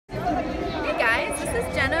this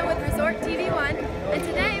is Jenna with Resort TV1, and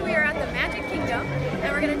today we are at the Magic Kingdom,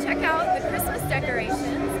 and we're going to check out the Christmas decorations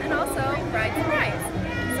and also ride some rides.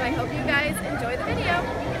 So I hope you guys enjoy the video.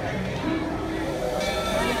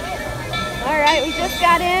 Alright, we just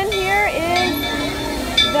got in. Here is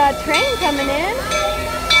the train coming in.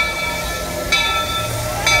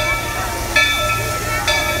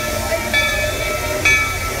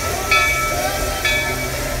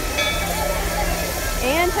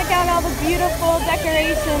 And check out all the beautiful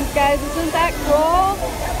decorations, guys. Isn't that cool?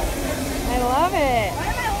 I love it.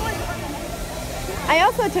 I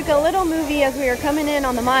also took a little movie as we were coming in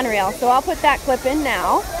on the monorail, so I'll put that clip in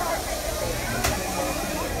now.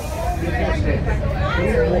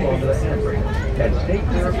 Hold on to the handbrake and stay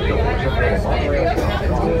clear of the doors until the monorail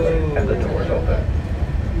stops and the doors open.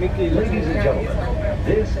 Ladies and gentlemen,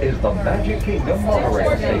 this is the Magic Kingdom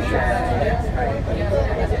monorail station.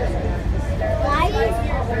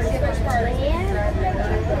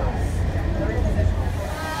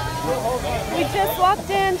 We just walked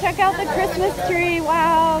in. Check out the Christmas tree.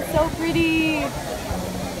 Wow, so pretty.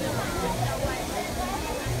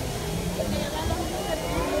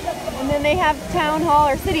 And then they have Town Hall,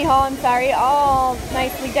 or City Hall, I'm sorry, all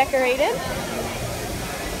nicely decorated.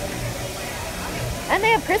 And they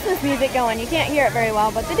have Christmas music going. You can't hear it very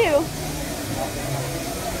well, but they do.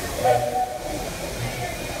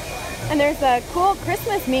 And there's a cool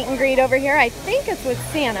Christmas meet and greet over here. I think it's with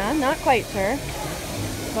Santa, not quite sure.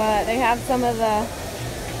 But they have some of the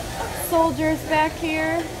soldiers back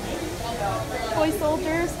here. Toy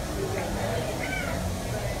soldiers.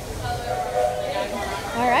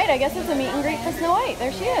 Alright, I guess it's a meet and greet for Snow White.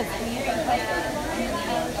 There she is.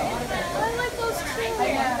 I like those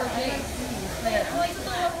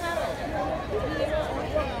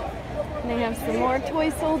And they have some more toy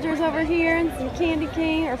soldiers over here and some candy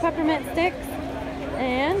cane or peppermint sticks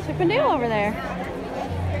and Chip and Dale over there.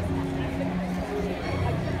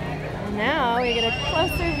 And now we get a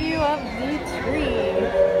closer view of the tree.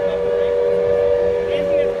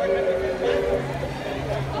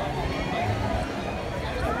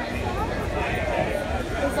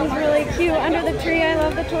 This is really cute under the tree. I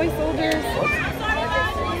love the toy soldiers.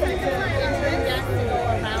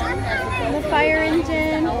 And the fire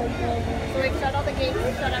engine.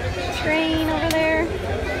 Train over there.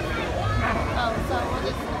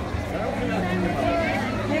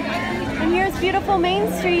 And here's beautiful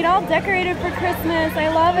Main Street, all decorated for Christmas. I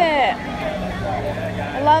love it.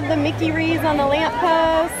 I love the Mickey wreaths on the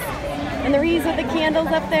lampposts and the wreaths with the candles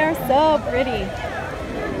up there. So pretty.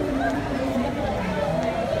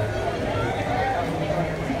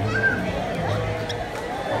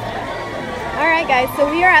 Alright guys, so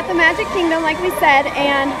we are at the Magic Kingdom like we said,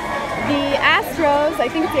 and the Astros, I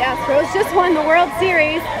think it's the Astros, just won the World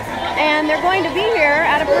Series, and they're going to be here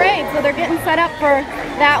at a parade, so they're getting set up for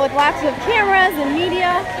that with lots of cameras and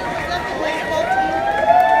media.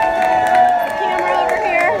 Camera over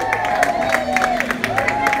here.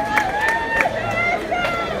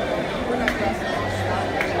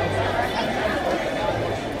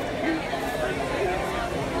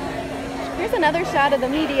 Here's another shot of the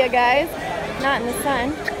media, guys. Not in the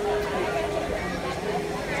sun.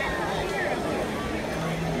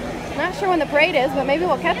 Not sure when the parade is, but maybe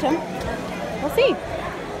we'll catch them. We'll see.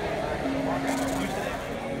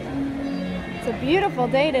 It's a beautiful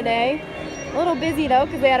day today. A little busy though,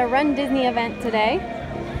 because they had a Run Disney event today.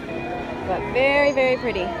 But very, very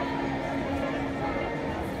pretty.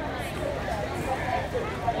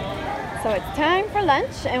 So it's time for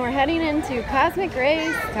lunch, and we're heading into Cosmic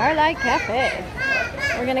Rays Starlight Cafe.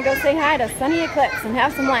 We're gonna go say hi to Sunny Eclipse and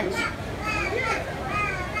have some lunch.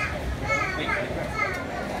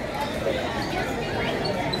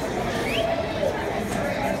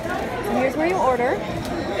 So here's where you order.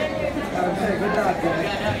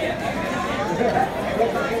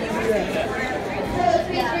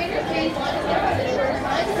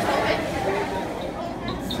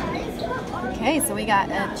 Okay, so we got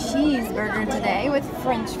a cheeseburger today with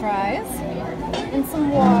French fries and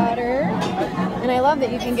some water. And I love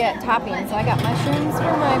that you can get toppings. So I got mushrooms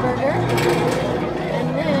for my burger.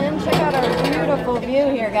 And then check out our beautiful view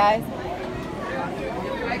here, guys.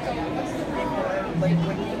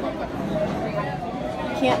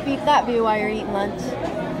 Can't beat that view while you're eating lunch.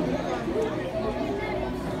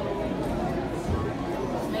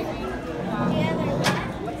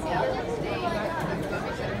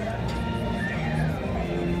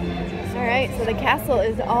 Alright, so the castle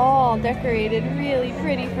is all decorated really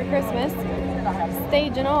pretty for Christmas.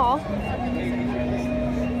 Stage and all.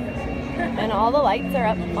 And all the lights are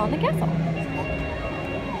up on the castle.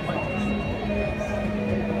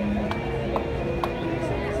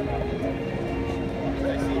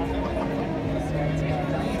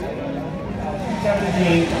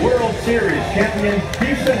 2019 World Series champion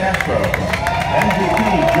Houston Astros. MVP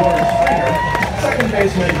George Springer, second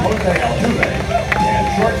baseman Jose Altuve, and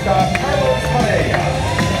shortstop Carlos Correa.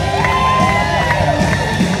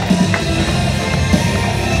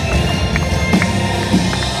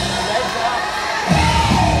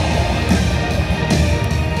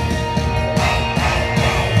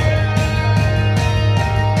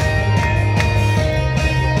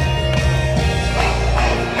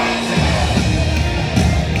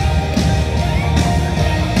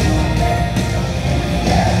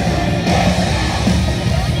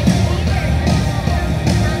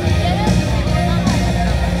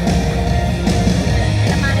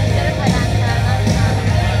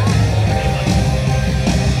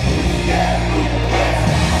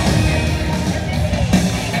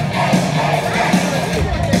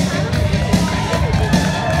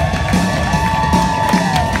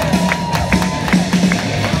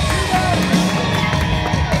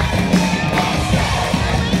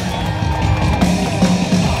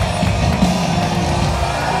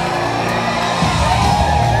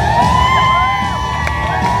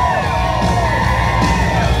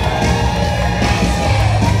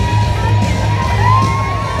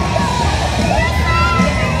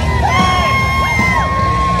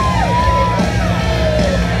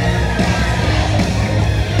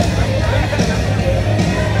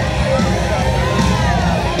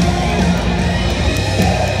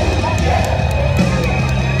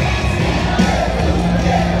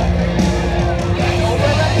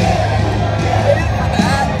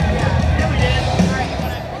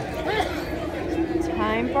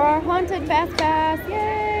 Fast Pass,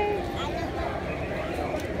 yay!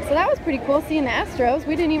 So that was pretty cool seeing the Astros.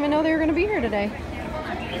 We didn't even know they were going to be here today.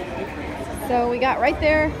 So we got right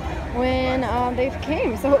there when they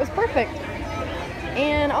came, so it was perfect.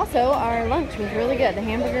 And also our lunch was really good. The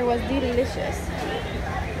hamburger was delicious.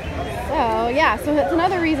 So yeah, so that's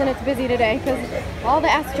another reason it's busy today, because all the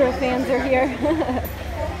Astro fans are here.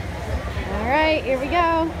 All right, here we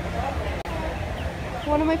go.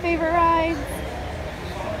 One of my favorite rides.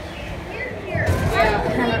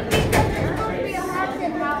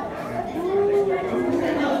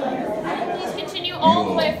 Please continue all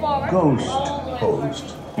the way forward. Ghost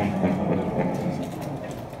host.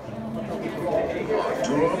 Our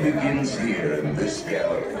tour begins here in this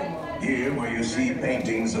gallery. Here where you see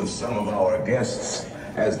paintings of some of our guests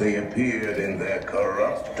as they appeared in their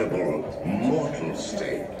corruptible, mortal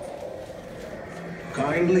state.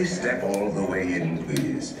 Kindly step all the way in,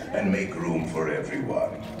 please, and make room for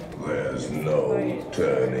everyone. There's no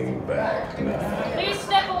turning back now. Please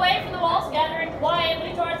step away from the walls, gathering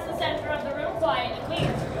quietly towards the center of the room, quietly,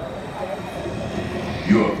 please.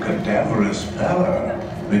 Your cadaverous pallor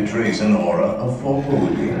betrays an aura of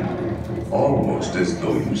foreboding, almost as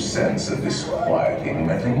though you sense a disquieting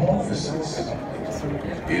metamorphosis.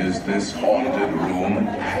 Is this haunted room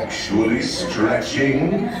actually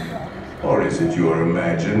stretching? Or is it your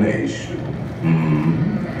imagination?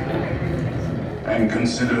 And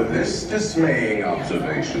consider this dismaying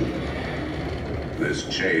observation. This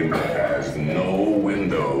chamber has no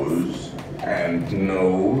windows and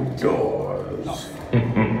no doors.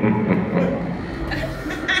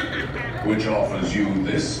 Which offers you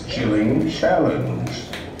this chilling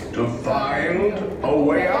challenge to find a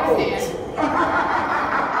way out.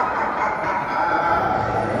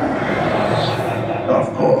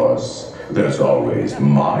 Of course, there's always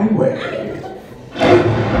my way.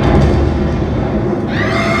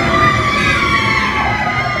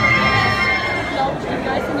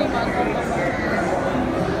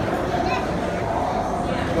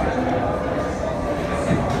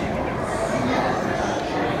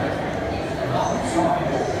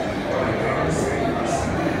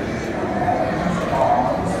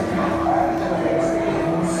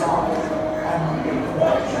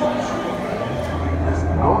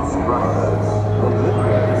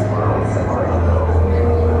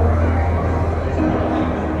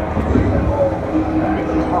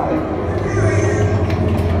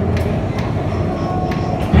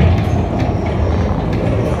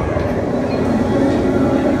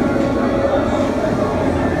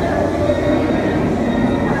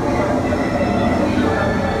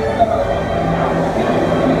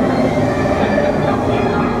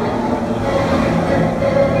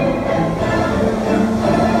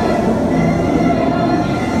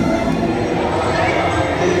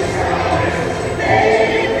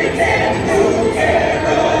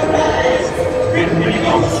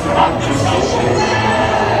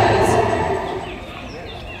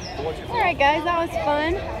 Alright guys, that was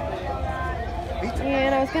fun.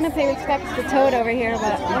 And I was going to pay respects to Toad over here,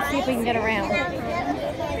 but let's see if we can get around.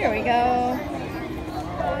 Here we go.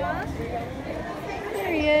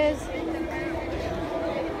 There he is.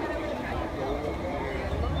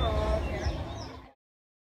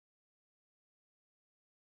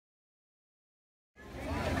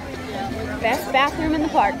 Best bathroom in the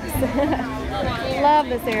parks. Love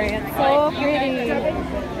this area. It's so pretty.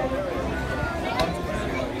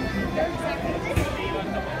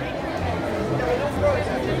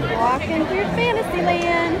 Walking through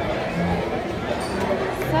Fantasyland.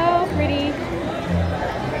 So pretty.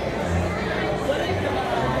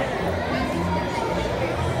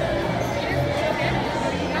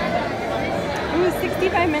 Ooh,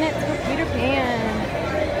 65 minutes for Peter Pan.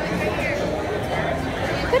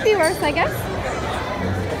 Could be worse, I guess.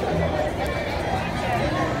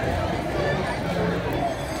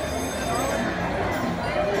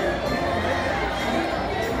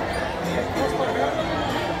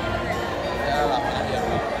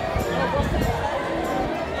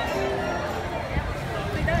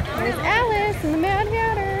 There's Alice and the Mad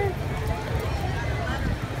Hatter.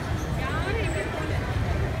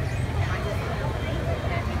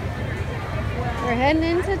 We're heading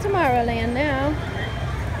into Tomorrowland now.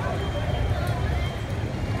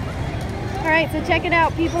 Alright, so check it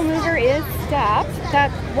out. People Mover is stopped.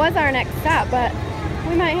 That was our next stop, but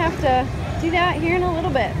we might have to do that here in a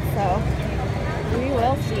little bit, so we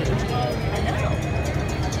will see.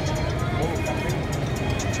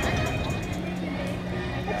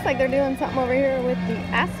 Looks like they're doing something over here with the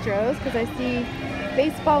Astros, because I see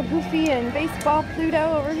Baseball Goofy and Baseball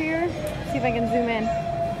Pluto over here. Let's see if I can zoom in.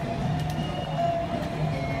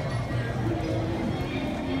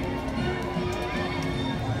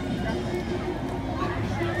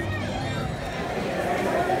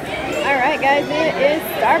 Alright guys, it is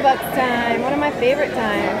Starbucks time, one of my favorite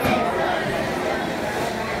times.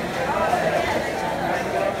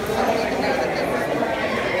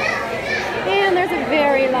 And there's a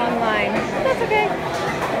very long line, but that's okay.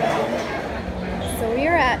 So we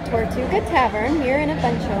are at Tortuga Tavern here in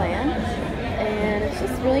Adventureland, and it's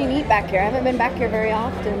just really neat back here. I haven't been back here very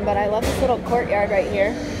often, but I love this little courtyard right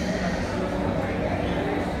here.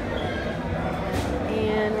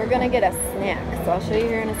 And we're gonna get a snack, so I'll show you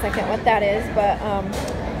here in a second what that is, but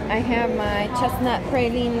I have my chestnut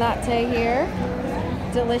praline latte here,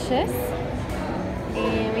 delicious,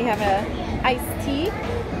 and we have a iced tea,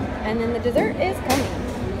 and then the dessert is coming.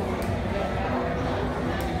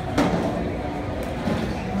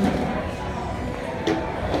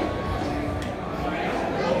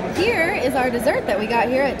 Here is our dessert that we got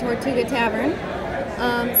here at Tortuga Tavern.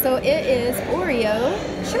 So it is Oreo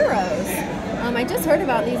churros. I just heard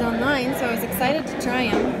about these online, so I was excited to try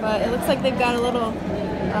them, but it looks like they've got a little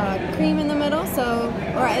cream in the middle, so,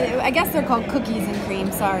 or I guess they're called cookies and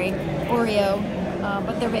cream, sorry, Oreo,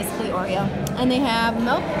 but they're basically Oreo. And they have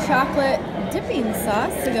milk chocolate dipping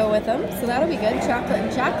sauce to go with them, so that'll be good, chocolate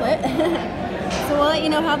and chocolate. So we'll let you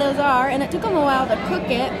know how those are, and it took them a while to cook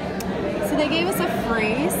it, so they gave us a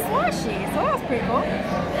free slushie, so that was pretty cool.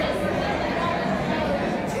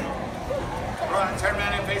 Right, turn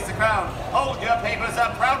around and face the crowd. Hold your papers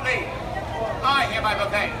up proudly. I hereby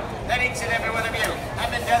bouquet that each and every one of you have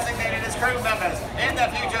been designated as crew members in the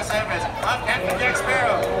future service of Captain Jack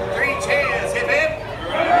Sparrow. 3 cheers. Hip hip.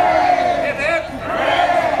 Hooray! Hip hip.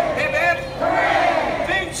 Hooray! Hip hip. Hooray!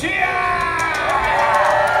 Big cheer!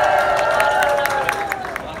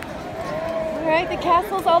 Alright, the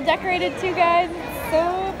castle's all decorated too, guys. It's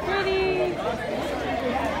so pretty.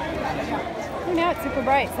 Oh, now it's super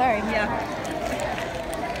bright. Sorry. Yeah.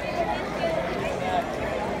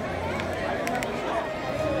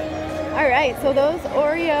 Alright, so those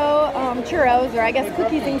Oreo churros, or I guess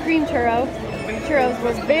cookies and cream churros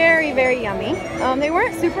was very, very yummy. They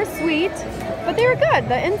weren't super sweet, but they were good.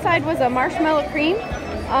 The inside was a marshmallow cream,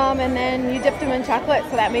 and then you dipped them in chocolate,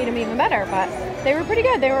 so that made them even better. But they were pretty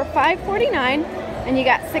good. They were $5.49, and you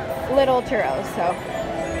got 6 little churros, so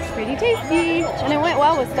it's pretty tasty. And it went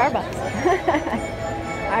well with Starbucks.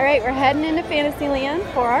 Alright, we're heading into Fantasyland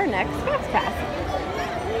for our next Fast Pass.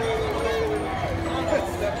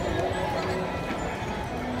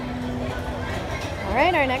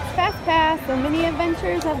 Alright, our next Fast Pass, the Mini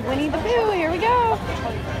Adventures of Winnie the Pooh. Here we go.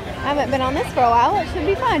 I haven't been on this for a while. It should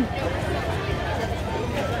be fun.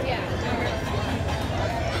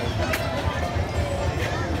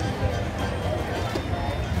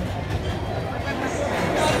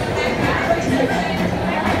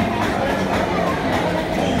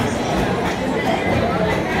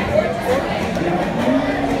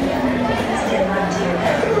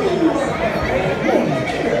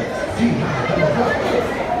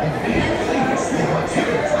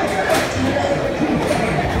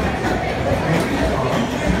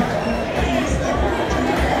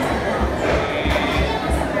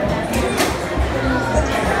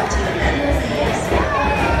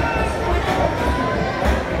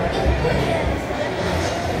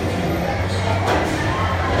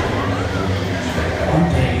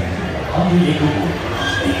 The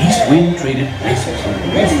East Wind traded places.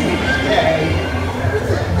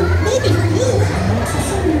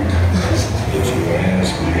 If you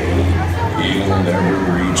ask me, he'll never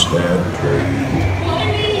reach that trade.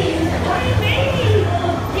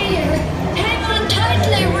 Here, hang on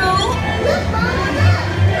tightly, Roo.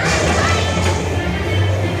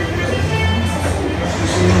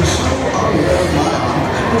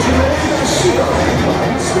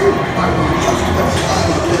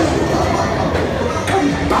 Come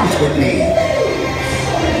bounce with me.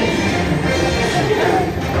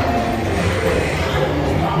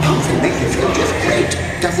 Bouncing makes you feel just great,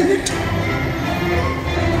 doesn't it?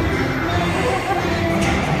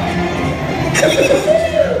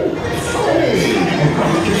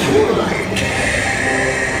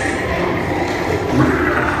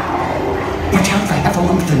 Watch out for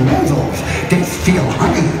heffalumps and weasels. They steal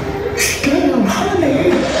honey. Steal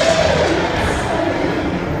honey.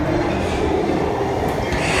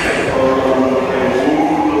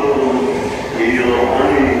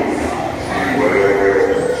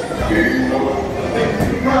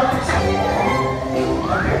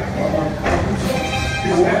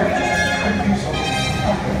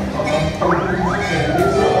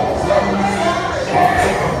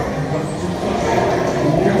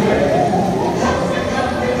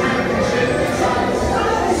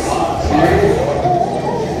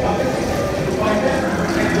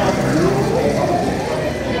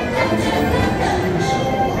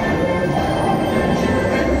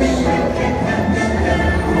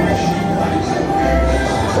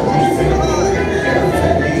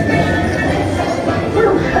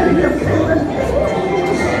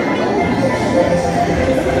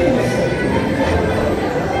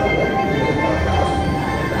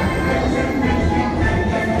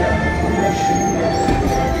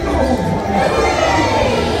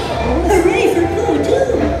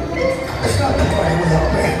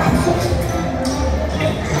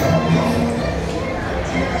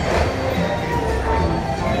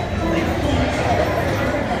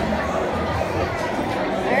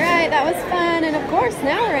 That was fun, and of course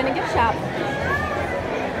now we're in a gift shop.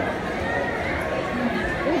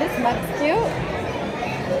 Ooh, this mug's cute.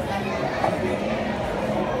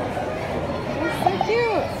 It's so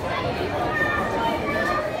cute.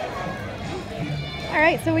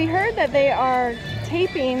 Alright, so we heard that they are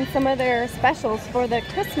taping some of their specials for the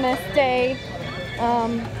Christmas Day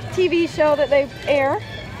TV show that they air.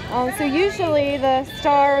 So usually the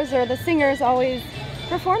stars or the singers always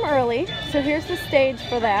perform early, so here's the stage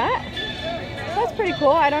for that. That's pretty cool.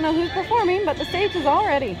 I don't know who's performing, but the stage is all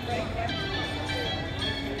ready.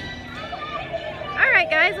 Alright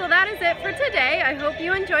guys, well that is it for today. I hope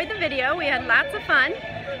you enjoyed the video. We had lots of fun.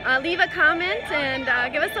 Leave a comment and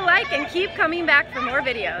give us a like, and keep coming back for more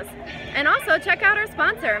videos. And also check out our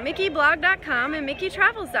sponsor, MickeyBlog.com and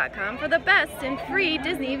MickeyTravels.com, for the best in free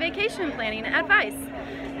Disney vacation planning advice.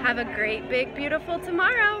 Have a great, big, beautiful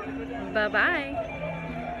tomorrow. Bye-bye.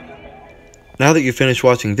 Now that you've finished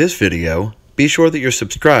watching this video, be sure that you're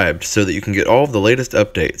subscribed so that you can get all of the latest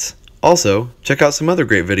updates. Also, check out some other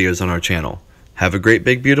great videos on our channel. Have a great,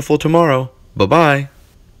 big, beautiful tomorrow. Bye-bye.